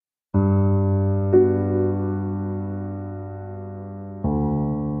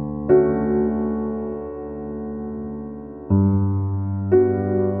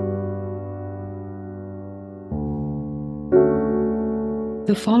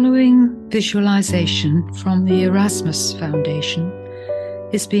The following visualization from the Erasmus Foundation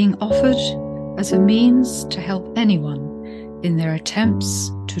is being offered as a means to help anyone in their attempts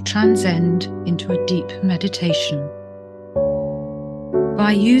to transcend into a deep meditation.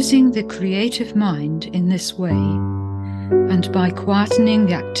 By using the creative mind in this way, and by quietening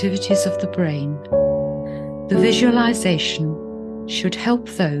the activities of the brain, the visualization should help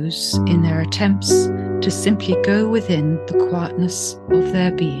those in their attempts to simply go within the quietness of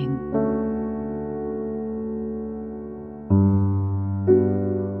their being.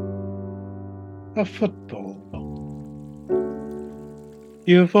 A football.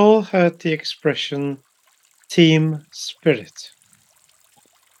 You've all heard the expression team spirit.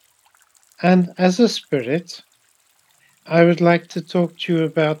 And as a spirit, I would like to talk to you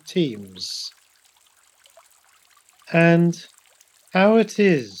about teams and how it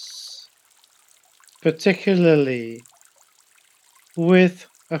is, particularly with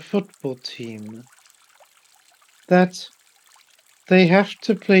a football team, that they have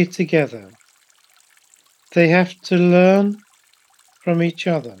to play together. They have to learn from each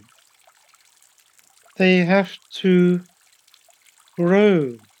other. They have to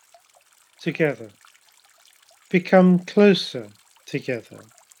grow together, become closer together,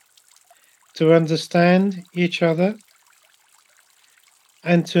 to understand each other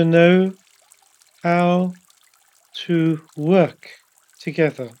and to know how to work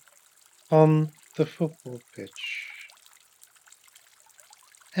together on the football pitch.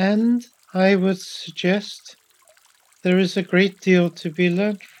 And I would suggest there is a great deal to be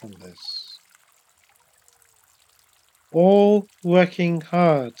learned from this. All working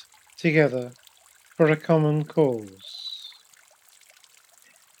hard together for a common cause.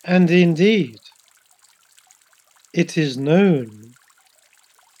 And indeed, it is known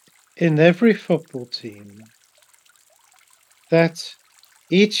in every football team that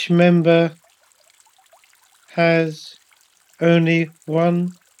each member has only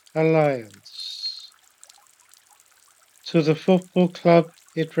one alliance to the football club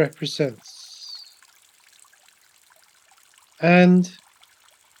it represents. And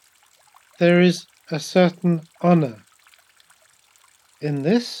there is a certain honor in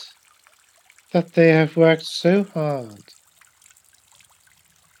this, that they have worked so hard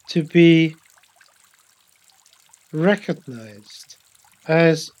to be recognized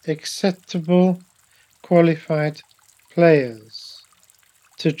as acceptable, qualified players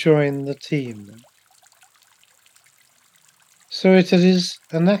to join the team. So it is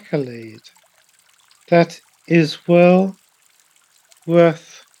an accolade that is well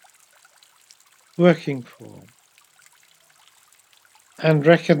worth working for and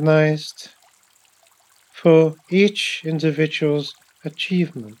recognized for each individual's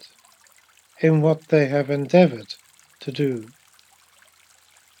achievement in what they have endeavored to do.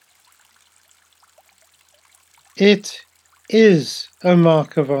 It is a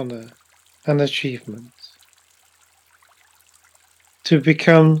mark of honor and achievement to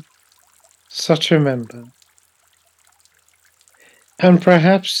become such a member. And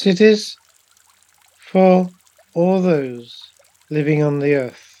perhaps it is for all those living on the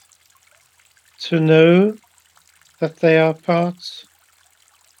earth to know that they are part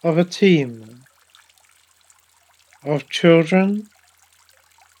of a team of children,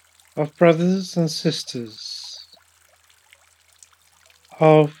 of brothers and sisters,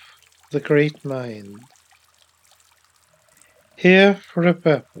 of the great mind, here for a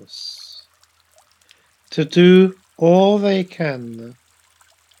purpose, to do all they can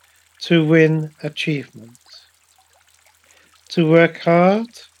to win achievement, to work hard,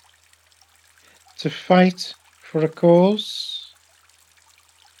 to fight for a cause,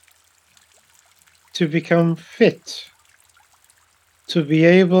 to become fit, to be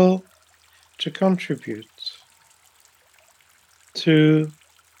able to contribute to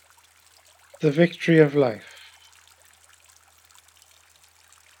the victory of life,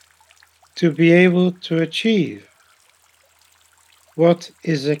 to be able to achieve what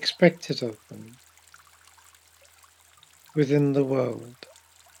is expected of them within the world.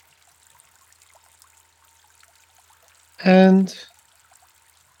 And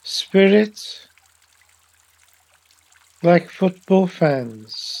spirit, like football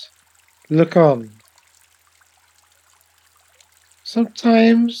fans, look on.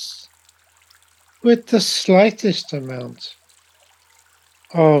 Sometimes with the slightest amount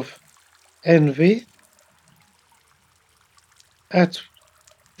of envy at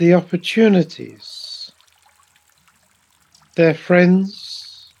the opportunities their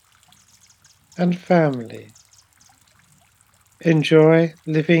friends and family enjoy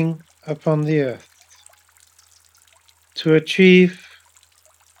living upon the earth to achieve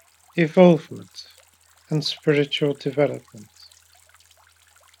evolvement, and spiritual development.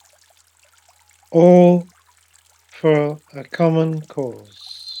 All for a common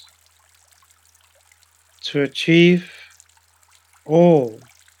cause. To achieve all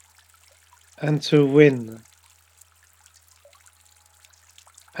and to win.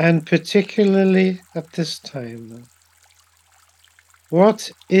 And particularly at this time,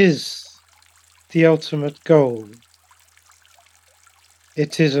 what is the ultimate goal?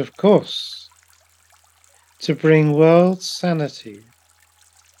 It is, of course, to bring world sanity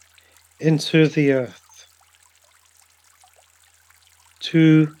into the earth,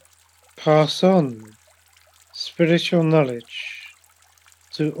 to pass on spiritual knowledge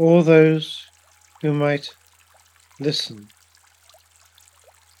to all those who might listen,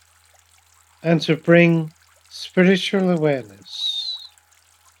 and to bring spiritual awareness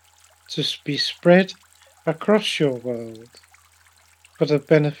to be spread across your world for the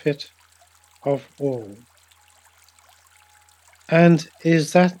benefit of all. And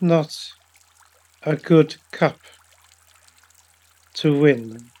is that not a good cup to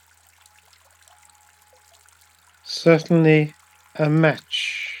win? Certainly a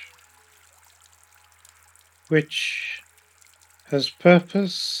match which has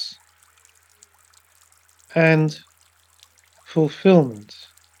purpose and fulfillment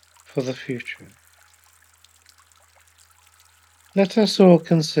for the future. Let us all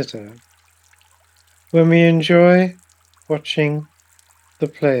consider, when we enjoy watching the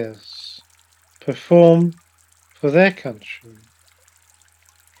players perform for their country,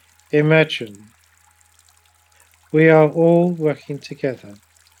 imagine we are all working together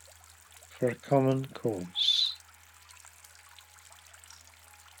for a common cause.